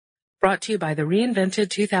Brought to you by the reinvented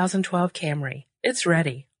 2012 Camry. It's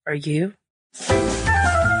ready. Are you?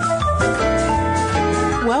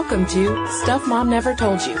 Welcome to Stuff Mom Never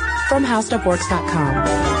Told You from HowStuffWorks.com.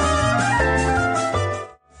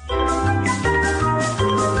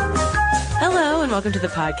 Hello and welcome to the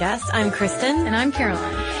podcast. I'm Kristen. And I'm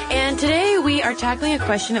Caroline. And today we are tackling a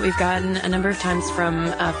question that we've gotten a number of times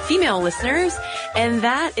from female listeners, and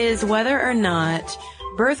that is whether or not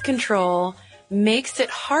birth control makes it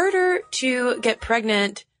harder to get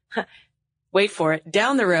pregnant, wait for it,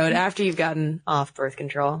 down the road after you've gotten off birth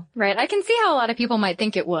control. Right. I can see how a lot of people might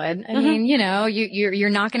think it would. I mean, you know, you're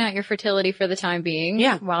knocking out your fertility for the time being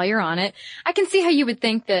while you're on it. I can see how you would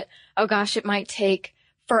think that, oh gosh, it might take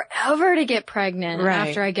forever to get pregnant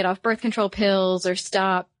after I get off birth control pills or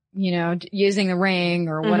stop, you know, using the ring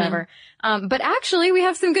or whatever. But actually we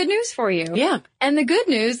have some good news for you. Yeah. And the good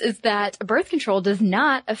news is that birth control does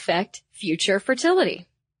not affect future fertility.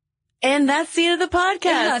 And that's the end of the podcast.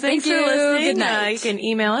 Yeah, Thanks for listening. Good night. You can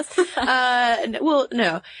email us. Well,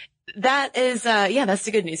 no, that is, that's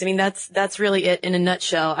the good news. I mean, that's really it in a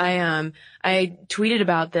nutshell. I tweeted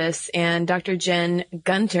about this, and Dr. Jen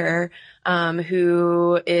Gunter,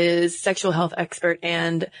 who is sexual health expert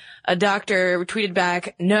and a doctor, tweeted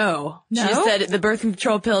back, no. She just said the birth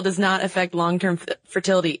control pill does not affect long-term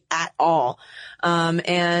fertility at all.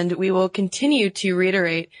 And we will continue to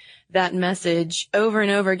reiterate that message over and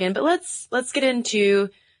over again. But let's get into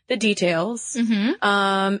the details.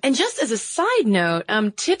 And just as a side note,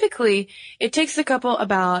 typically it takes a couple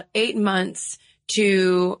about 8 months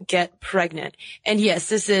to get pregnant. And yes,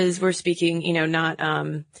 we're speaking, you know, not,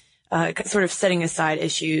 sort of setting aside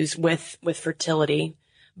issues with fertility,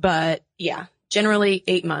 but yeah, generally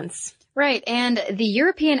 8 months. Right. And the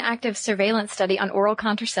European Active Surveillance Study on Oral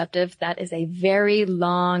Contraceptive, that is a very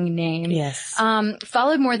long name. Yes.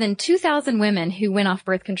 Followed more than 2,000 women who went off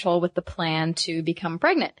birth control with the plan to become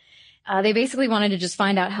pregnant. They basically wanted to just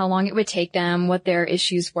find out how long it would take them, what their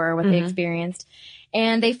issues were, what they experienced.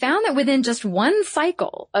 And they found that within just one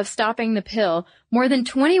cycle of stopping the pill, more than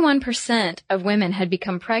 21% of women had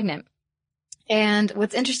become pregnant. And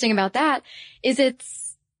what's interesting about that is it's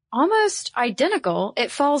almost identical.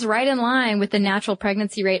 It falls right in line with the natural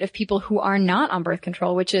pregnancy rate of people who are not on birth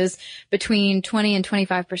control, which is between 20 and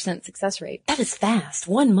 25% success rate. That is fast.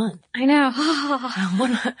 1 month. I know.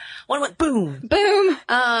 one month, boom. Boom.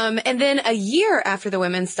 And then a year after the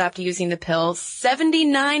women stopped using the pill,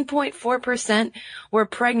 79.4% were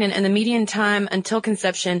pregnant, and the median time until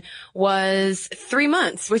conception was 3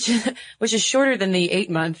 months, which is shorter than the 8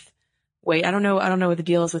 month. Wait, I don't know what the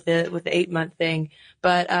deal is with the 8 month thing,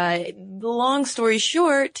 but the long story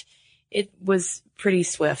short, it was pretty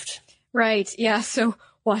swift. Right. Yeah. So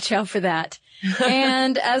watch out for that.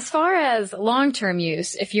 And as far as long-term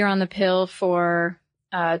use, if you're on the pill for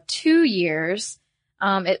 2 years,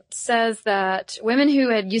 it says that women who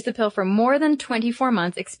had used the pill for more than 24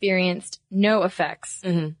 months experienced no effects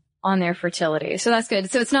on their fertility. So that's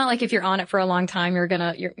good. So it's not like if you're on it for a long time, you're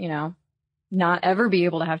not ever be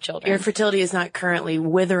able to have children. Your fertility is not currently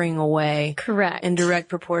withering away. Correct. In direct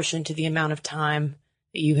proportion to the amount of time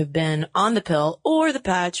that you have been on the pill or the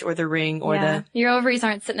patch or the ring or your ovaries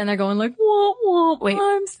aren't sitting in there going like, whoa, whoa, wait,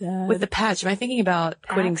 I'm sad. With the patch, am I thinking about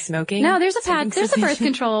quitting smoking? No, there's a patch. There's a birth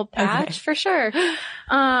control patch for sure.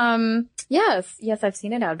 Yes, I've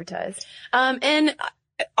seen it advertised. And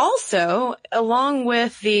also, along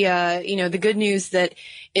with the, the good news that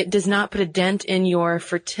it does not put a dent in your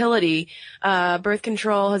fertility, birth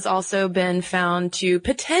control has also been found to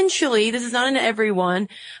potentially, this is not in everyone,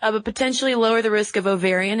 but potentially lower the risk of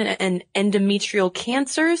ovarian and endometrial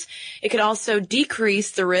cancers. It could also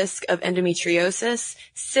decrease the risk of endometriosis,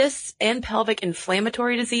 cysts, and pelvic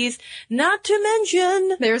inflammatory disease. Not to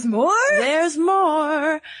mention, there's more.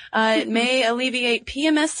 It may alleviate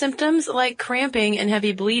PMS symptoms like cramping and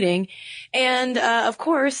heavy bleeding. And, of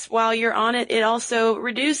course, while you're on it, it also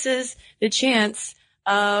reduces the chance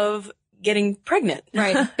of getting pregnant.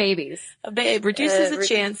 Right. Babies. It reduces the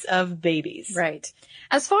chance of babies. Right.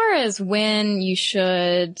 As far as when you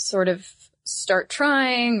should sort of start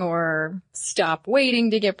trying or stop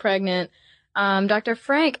waiting to get pregnant, Dr.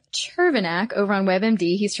 Frank Chervenak over on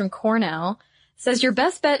WebMD, he's from Cornell, says your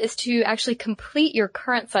best bet is to actually complete your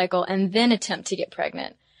current cycle and then attempt to get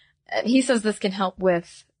pregnant. He says this can help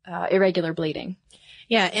with irregular bleeding.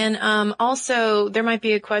 Yeah, and also there might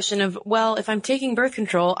be a question of, well, if I'm taking birth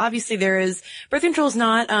control, obviously birth control is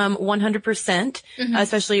not 100%,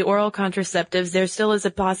 especially oral contraceptives. There still is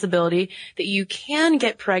a possibility that you can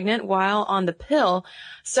get pregnant while on the pill.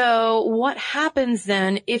 So what happens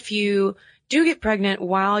then if you do get pregnant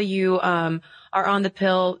while you are on the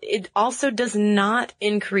pill, it also does not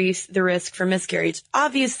increase the risk for miscarriage.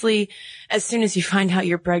 Obviously, as soon as you find out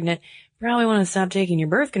you're pregnant, you probably want to stop taking your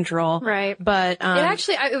birth control. Right. But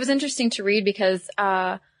it was interesting to read because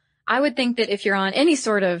I would think that if you're on any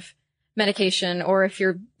sort of medication, or if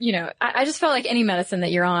you're, I just felt like any medicine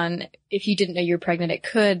that you're on, if you didn't know you were pregnant, it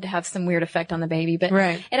could have some weird effect on the baby. But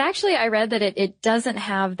right. I read that it doesn't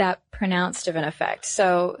have that pronounced of an effect.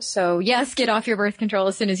 So yes, get off your birth control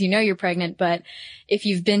as soon as you know you're pregnant. But if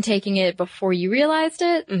you've been taking it before you realized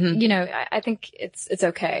it, I think it's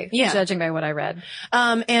okay. Yeah. Judging by what I read.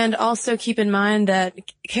 And also keep in mind that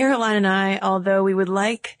Caroline and I, although we would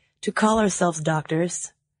like to call ourselves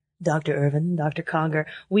doctors, Dr. Irvin, Dr. Conger,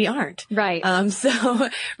 we aren't. Right. So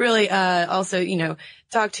really, also,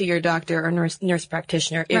 talk to your doctor or nurse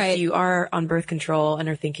practitioner if you are on birth control and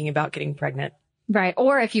are thinking about getting pregnant. Right.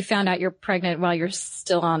 Or if you found out you're pregnant while you're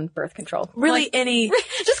still on birth control. Really,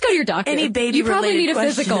 just go to your doctor. Any baby you probably need a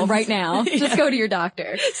questions. physical right now. Yeah. Just go to your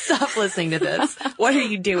doctor. Stop listening to this. What are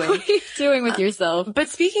you doing? What are you doing with yourself? But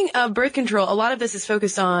speaking of birth control, a lot of this is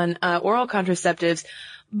focused on oral contraceptives,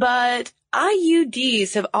 but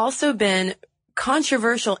IUDs have also been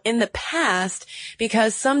controversial in the past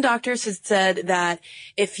because some doctors have said that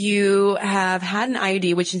if you have had an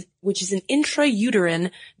IUD, which is an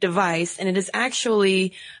intrauterine device, and it is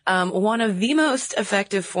actually one of the most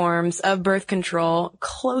effective forms of birth control,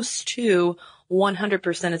 close to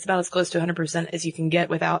 100%. It's about as close to 100% as you can get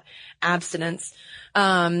without abstinence.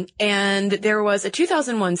 And there was a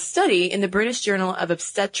 2001 study in the British Journal of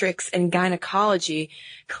Obstetrics and Gynecology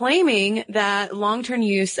claiming that long-term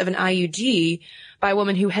use of an IUD by a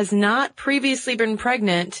woman who has not previously been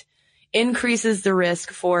pregnant increases the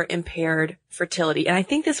risk for impaired fertility. And I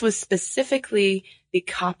think this was specifically the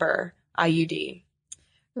copper IUD.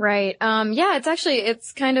 Right.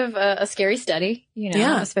 It's kind of a scary study,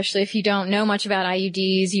 especially if you don't know much about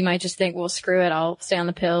IUDs. You might just think, well, screw it. I'll stay on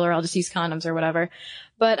the pill or I'll just use condoms or whatever.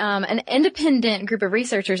 But, an independent group of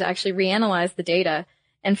researchers actually reanalyzed the data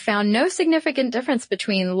and found no significant difference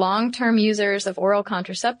between long-term users of oral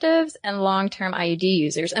contraceptives and long-term IUD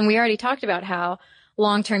users. And we already talked about how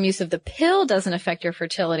long-term use of the pill doesn't affect your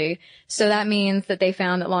fertility. So that means that they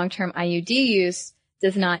found that long-term IUD use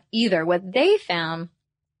does not either. What they found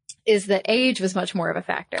is that age was much more of a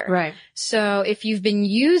factor. Right. So if you've been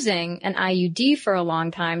using an IUD for a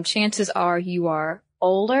long time, chances are you are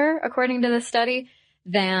older, according to the study,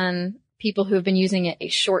 than people who have been using it a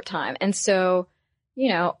short time. And so,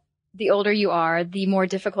 the older you are, the more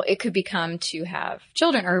difficult it could become to have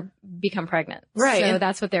children or become pregnant. Right. So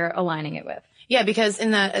that's what they're aligning it with. Yeah, because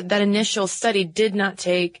in that initial study did not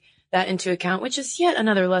take that into account, which is yet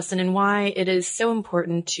another lesson in why it is so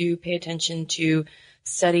important to pay attention to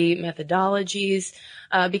study methodologies,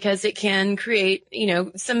 because it can create,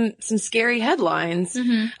 some scary headlines.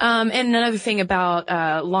 Mm-hmm. And another thing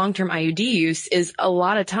about, long-term IUD use is a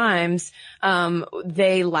lot of times,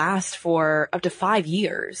 they last for up to 5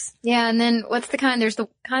 years. Yeah. And then what's the kind? There's the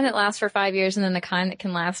kind that lasts for 5 years and then the kind that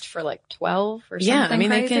can last for like 12 or something. Yeah. I mean,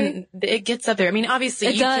 crazy. it gets up there. I mean, obviously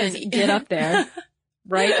it does get up there.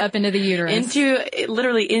 Right up into the uterus.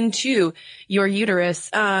 Literally into your uterus.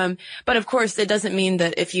 But of course, it doesn't mean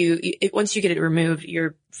that once you get it removed,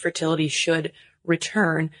 your fertility should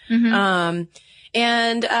return. Mm-hmm.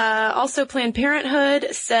 And also Planned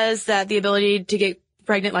Parenthood says that the ability to get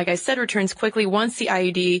pregnant, like I said, returns quickly once the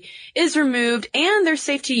IUD is removed, and they're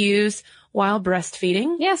safe to use while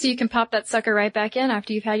breastfeeding. Yeah, so you can pop that sucker right back in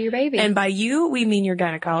after you've had your baby. And by you, we mean your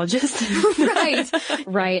gynecologist.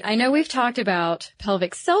 Right. I know we've talked about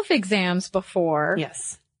pelvic self-exams before.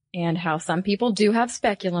 Yes. And how some people do have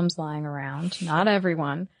speculums lying around. Not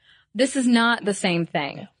everyone. This is not the same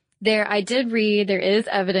thing. I did read there is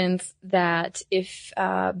evidence that if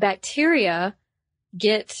bacteria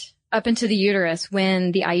get up into the uterus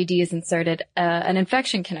when the IUD is inserted, an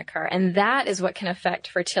infection can occur. And that is what can affect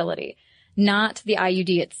fertility. Not the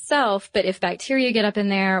IUD itself, but if bacteria get up in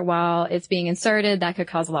there while it's being inserted, that could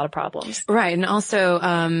cause a lot of problems. Right. And also,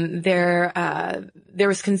 there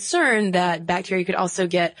was concern that bacteria could also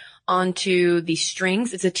get onto the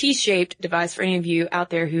strings. It's a T-shaped device for any of you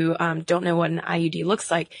out there who, don't know what an IUD looks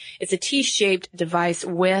like. It's a T-shaped device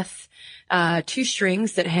with two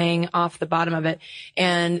strings that hang off the bottom of it.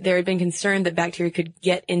 And there had been concern that bacteria could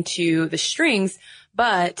get into the strings.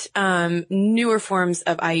 But newer forms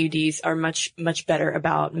of IUDs are much, much better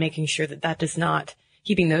about making sure that does not,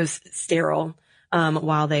 keeping those sterile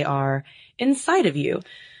while they are inside of you.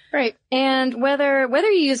 Right. And whether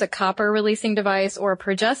you use a copper releasing device or a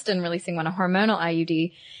progestin releasing one, a hormonal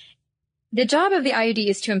IUD, The job of the IUD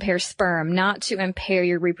is to impair sperm, not to impair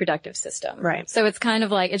your reproductive system. Right. So it's kind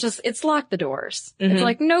of like, it's locked the doors. Mm-hmm. It's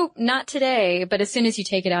like, nope, not today. But as soon as you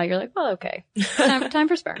take it out, you're like, well, okay. Time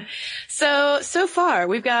for sperm. So far,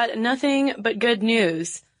 we've got nothing but good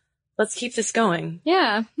news. Let's keep this going.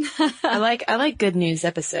 Yeah. I like good news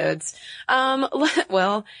episodes.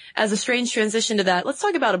 Well, as a strange transition to that, let's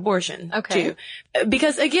talk about abortion. Okay. Too.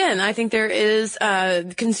 Because again, I think there is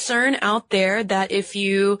concern out there that if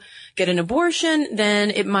you get an abortion, then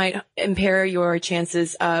it might impair your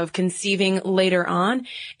chances of conceiving later on.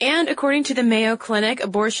 And according to the Mayo Clinic,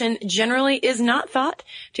 abortion generally is not thought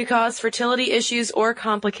to cause fertility issues or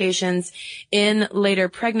complications in later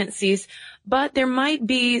pregnancies. But there might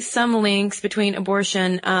be some links between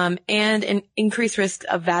abortion and an increased risk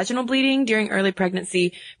of vaginal bleeding during early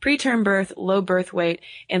pregnancy, preterm birth, low birth weight,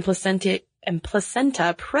 and placenta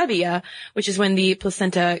previa, which is when the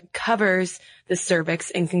placenta covers the cervix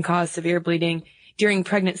and can cause severe bleeding during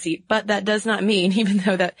pregnancy. But that does not mean, even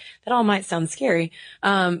though that all might sound scary,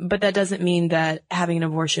 but that doesn't mean that having an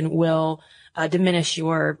abortion will diminish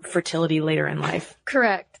your fertility later in life.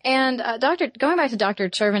 Correct. And going back to Dr.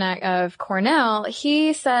 Chervenak of Cornell,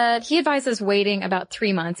 he said he advises waiting about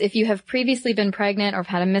 3 months. If you have previously been pregnant or have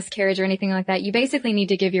had a miscarriage or anything like that, you basically need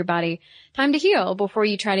to give your body time to heal before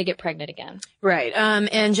you try to get pregnant again. Right.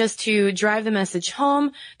 And just to drive the message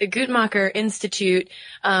home, the Guttmacher Institute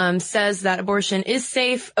says that abortion is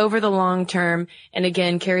safe over the long term and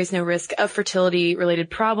again carries no risk of fertility-related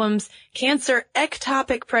problems, cancer,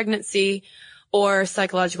 ectopic pregnancy, or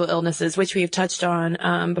psychological illnesses, which we've touched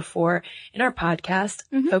on before in our podcast,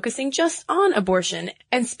 focusing just on abortion.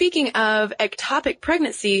 And speaking of ectopic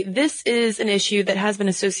pregnancy, this is an issue that has been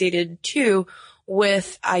associated too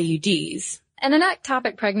with IUDs. And an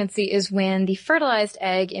ectopic pregnancy is when the fertilized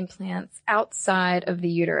egg implants outside of the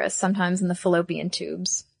uterus, sometimes in the fallopian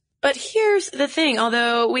tubes. But here's the thing,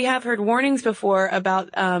 although we have heard warnings before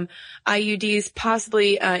about IUDs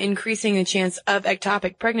possibly increasing the chance of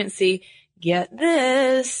ectopic pregnancy, get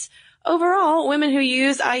this. Overall, women who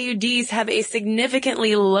use IUDs have a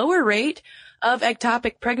significantly lower rate of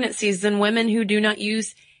ectopic pregnancies than women who do not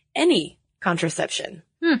use any contraception.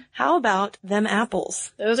 How about them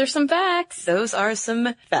apples? Those are some facts. Those are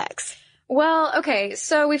some facts. Well, okay,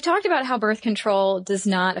 so we've talked about how birth control does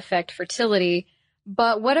not affect fertility,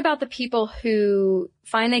 but what about the people who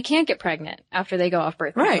find they can't get pregnant after they go off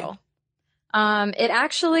birth control? Right. It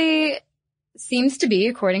actually seems to be,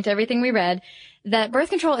 according to everything we read, that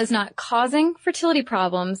birth control is not causing fertility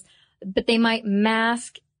problems, but they might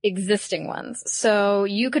mask existing ones. So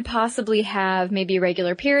you could possibly have maybe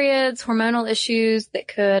irregular periods, hormonal issues that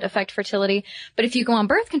could affect fertility. But if you go on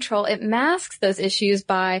birth control, it masks those issues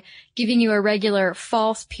by giving you a regular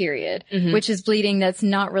false period, which is bleeding that's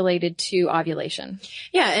not related to ovulation.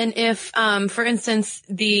 Yeah. And if, for instance,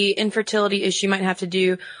 the infertility issue might have to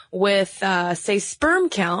do with, say, sperm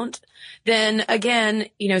count, then again,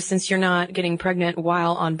 since you're not getting pregnant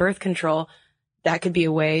while on birth control, that could be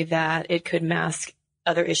a way that it could mask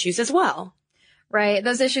other issues as well. Right.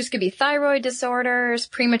 Those issues could be thyroid disorders,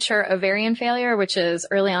 premature ovarian failure, which is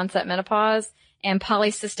early onset menopause, and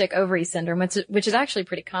polycystic ovary syndrome, which is actually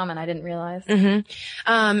pretty common. I didn't realize.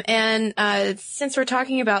 And since we're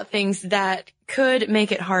talking about things that could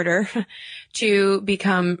make it harder to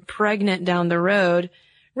become pregnant down the road,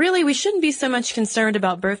 really, we shouldn't be so much concerned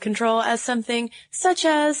about birth control as something such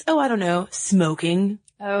as, smoking.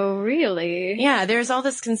 Oh, really? Yeah, there's all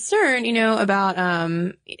this concern, about,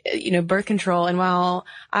 birth control. And while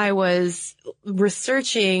I was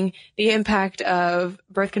researching the impact of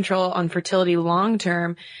birth control on fertility long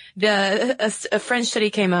term, a French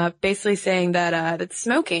study came up basically saying that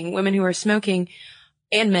smoking, women who are smoking,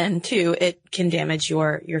 and men too, it can damage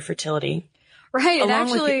your fertility. Right.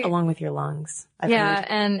 Along with your lungs. I've heard.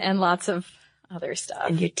 And lots of other stuff.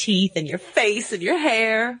 And your teeth and your face and your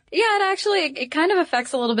hair. Yeah, it kind of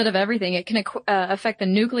affects a little bit of everything. It can affect the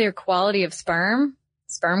nuclear quality of sperm.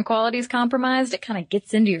 Sperm quality is compromised. It kind of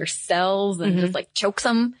gets into your cells and just chokes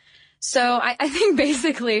them. So I think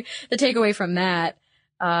basically the takeaway from that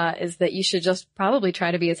is that you should just probably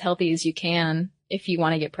try to be as healthy as you can if you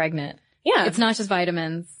want to get pregnant. Yeah. It's not just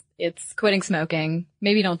vitamins. It's quitting smoking.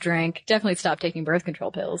 Maybe don't drink. Definitely stop taking birth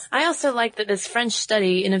control pills. I also like that this French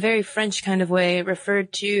study, in a very French kind of way,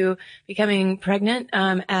 referred to becoming pregnant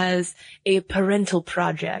as a parental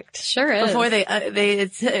project. Sure is. Before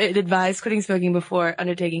it advised quitting smoking before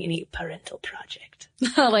undertaking any parental project.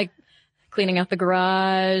 Like cleaning out the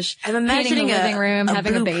garage, I'm imagining the living room,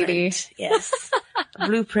 having a baby. Yes. A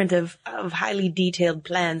blueprint of highly detailed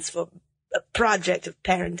plans for project of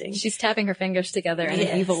parenting. She's tapping her fingers together in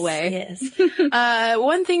an evil way. Yes.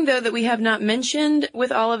 One thing though that we have not mentioned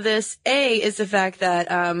with all of this, is the fact that,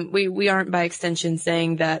 we aren't by extension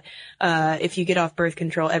saying that, if you get off birth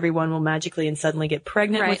control, everyone will magically and suddenly get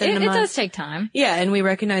pregnant within a month. It does take time. Yeah. And we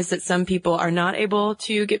recognize that some people are not able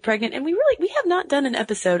to get pregnant. And we have not done an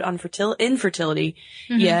episode on infertility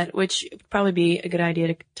yet, which would probably be a good idea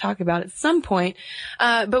to talk about at some point.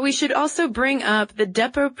 But we should also bring up the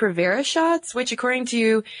Depo-Provera shots, which according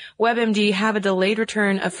to WebMD have a delayed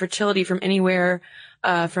return of fertility from anywhere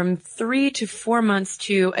from 3 to 4 months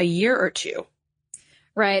to a year or two.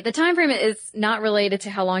 Right. The time frame is not related to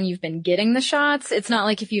how long you've been getting the shots. It's not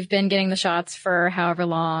like if you've been getting the shots for however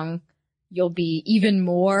long, you'll be even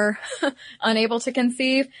more unable to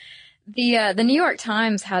conceive. The New York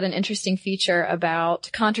Times had an interesting feature about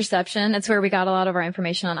contraception. It's where we got a lot of our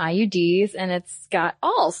information on IUDs, and it's got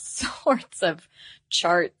all sorts of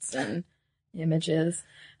charts and images.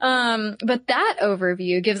 But that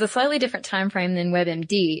overview gives a slightly different time frame than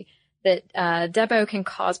WebMD, that Depo can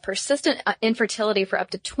cause persistent infertility for up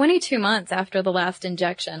to 22 months after the last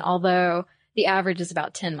injection, although the average is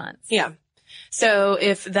about 10 months. Yeah. So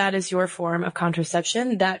if that is your form of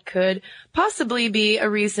contraception, that could possibly be a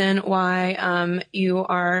reason why you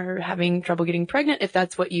are having trouble getting pregnant, if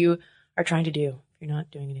that's what you are trying to do. If you're not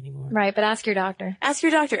doing it anymore. Right, but ask your doctor. Ask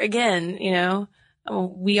your doctor. Again,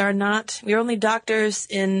 we're only doctors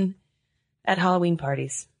at Halloween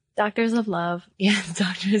parties. Doctors of love. Yeah,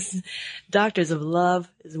 doctors of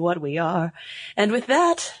love is what we are. And with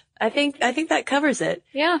that, I think that covers it.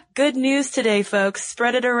 Yeah. Good news today, folks.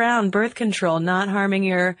 Spread it around. Birth control, not harming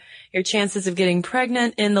your chances of getting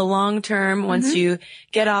pregnant in the long term once you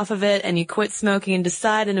get off of it and you quit smoking and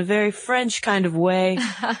decide in a very French kind of way,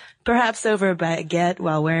 perhaps over a baguette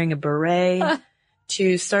while wearing a beret,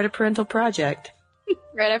 to start a parental project.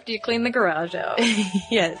 Right after you clean the garage out.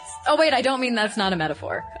 Yes. Oh, wait, I don't mean that's not a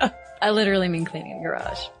metaphor. I literally mean cleaning the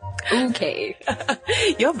garage. Okay.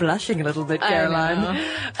 You're blushing a little bit, Caroline.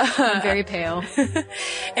 I'm very pale.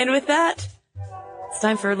 And with that, it's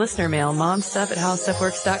time for listener mail.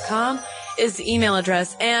 momstuff@howstuffworks.com is the email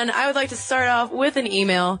address. And I would like to start off with an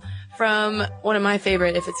email from one of my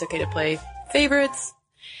favorite, if it's okay to play favorites.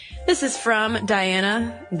 This is from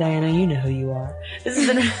Diana. Diana, you know who you are. This is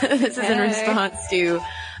in response to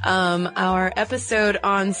our episode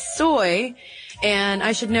on soy. And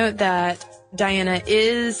I should note that Diana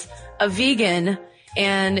is a vegan,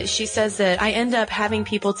 and she says that I end up having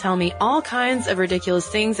people tell me all kinds of ridiculous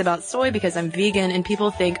things about soy because I'm vegan, and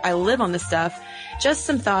people think I live on the stuff. Just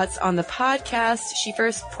some thoughts on the podcast. She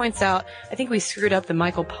first points out, I think we screwed up the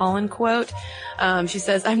Michael Pollan quote. She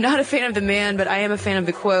says, I'm not a fan of the man, but I am a fan of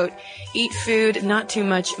the quote, eat food, not too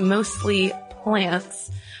much, mostly plants.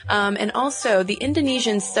 And also the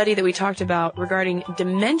Indonesian study that we talked about regarding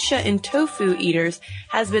dementia in tofu eaters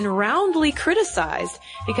has been roundly criticized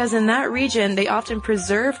because in that region, they often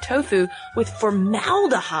preserve tofu with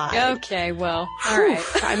formaldehyde. Okay, well, all right.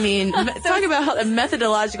 I mean, talk about a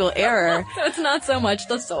methodological error. So it's not so much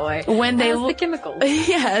the soy. When they the chemicals.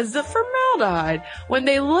 Yes, the formaldehyde. When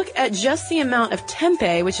they look at just the amount of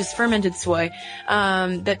tempeh, which is fermented soy,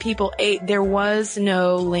 that people ate, there was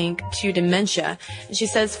no link to dementia. And she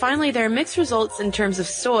says, finally, there are mixed results in terms of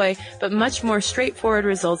soy, but much more straightforward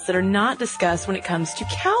results that are not discussed when it comes to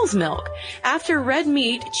cow's milk. After red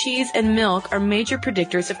meat, cheese, and milk are major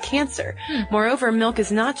predictors of cancer. Moreover, milk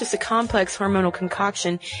is not just a complex hormonal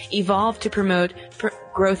concoction evolved to promote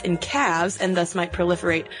growth in calves and thus might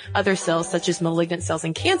proliferate other cells such as malignant cells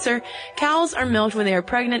and cancer. Cows are milked when they are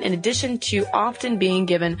pregnant in addition to often being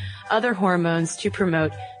given other hormones to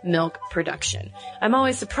promote milk production. I'm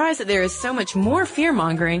always surprised that there is so much more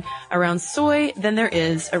fear-mongering around soy than there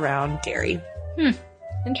is around dairy.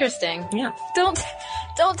 Interesting. Yeah. Don't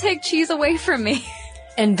take cheese away from me.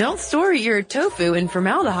 And don't store your tofu in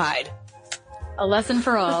formaldehyde. A lesson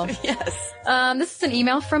for all. Yes. This is an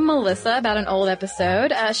email from Melissa about an old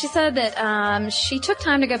episode. She said that she took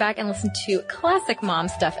time to go back and listen to classic Mom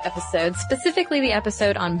Stuff episodes, specifically the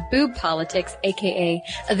episode on boob politics, aka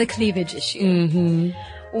the cleavage issue.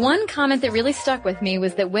 One comment that really stuck with me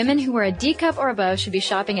was that women who are a D cup or above should be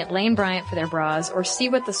shopping at Lane Bryant for their bras or see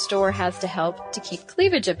what the store has to help to keep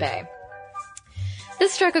cleavage at bay.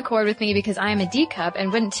 This struck a chord with me because I am a D cup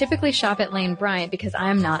and wouldn't typically shop at Lane Bryant because I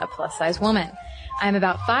am not a plus-size woman. I am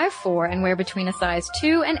about 5'4" and wear between a size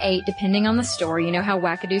 2 and 8 depending on the store. You know how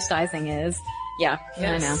wackadoo sizing is. Yeah,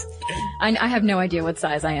 yes. I know. I have no idea what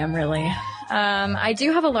size I am, really. I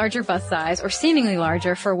do have a larger bust size, or seemingly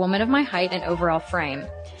larger, for a woman of my height and overall frame.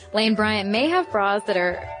 Lane Bryant may have bras that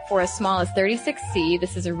are for as small as 36C.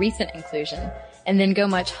 This is a recent inclusion. and then go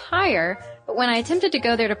much higher. But when I attempted to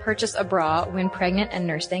go there to purchase a bra when pregnant and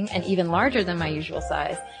nursing and even larger than my usual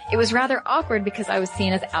size, it was rather awkward because I was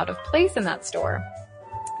seen as out of place in that store.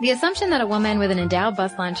 The assumption that a woman with an endowed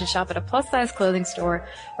bust line should shop at a plus-size clothing store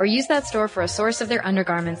or use that store for a source of their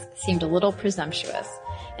undergarments seemed a little presumptuous.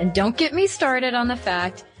 And don't get me started on the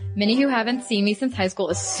fact many who haven't seen me since high school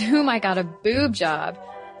assume I got a boob job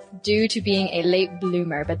due to being a late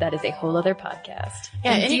bloomer, but that is a whole other podcast.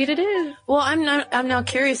 Yeah, indeed it is. Well, I'm now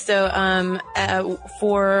curious though,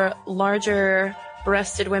 for larger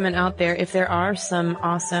breasted women out there, if there are some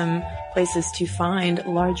awesome places to find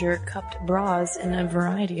larger cupped bras in a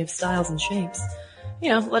variety of styles and shapes,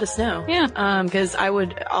 let us know. Yeah. Cause I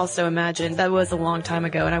would also imagine, that was a long time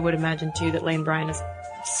ago, and I would imagine too that Lane Bryant is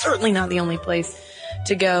certainly not the only place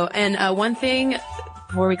to go. And one thing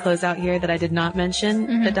before we close out here that I did not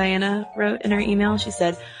mention that Diana wrote in her email, she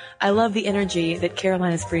said, I love the energy that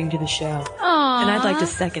Caroline is bringing to the show. Aww. And I'd like to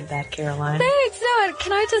second that, Caroline. Thanks. No,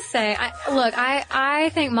 can I just say,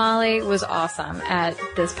 I think Molly was awesome at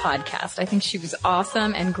this podcast. I think she was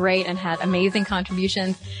awesome and great and had amazing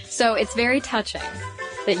contributions. So it's very touching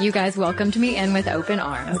that you guys welcomed me in with open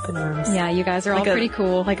arms. Open arms. Yeah, you guys are all pretty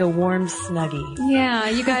cool. Like a warm snuggie. Yeah,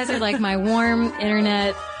 you guys are like my warm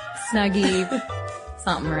internet snuggie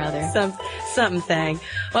something or other. Something thing.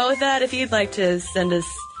 Well, with that, if you'd like to send us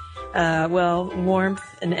warmth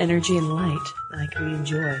and energy and light like we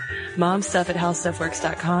enjoy,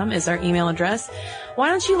 momstuff@howstuffworks.com is our email address. Why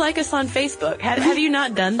don't you like us on Facebook? Have you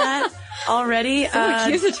not done that already? So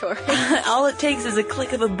accusatory. All it takes is a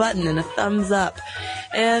click of a button and a thumbs up.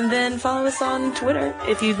 And then follow us on Twitter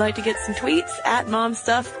if you'd like to get some tweets at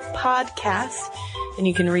momstuffpodcast. And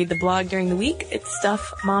you can read the blog during the week. It's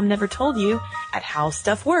Stuff Mom Never Told You at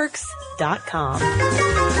howstuffworks.com.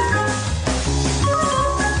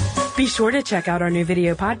 Be sure to check out our new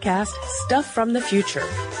video podcast, Stuff from the Future.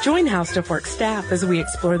 Join How Stuff Works staff as we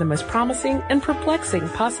explore the most promising and perplexing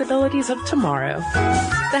possibilities of tomorrow.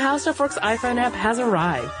 The How Stuff Works iPhone app has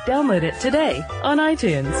arrived. Download it today on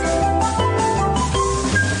iTunes.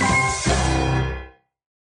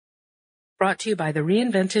 Brought to you by the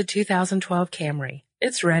reinvented 2012 Camry.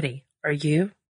 It's ready. Are you?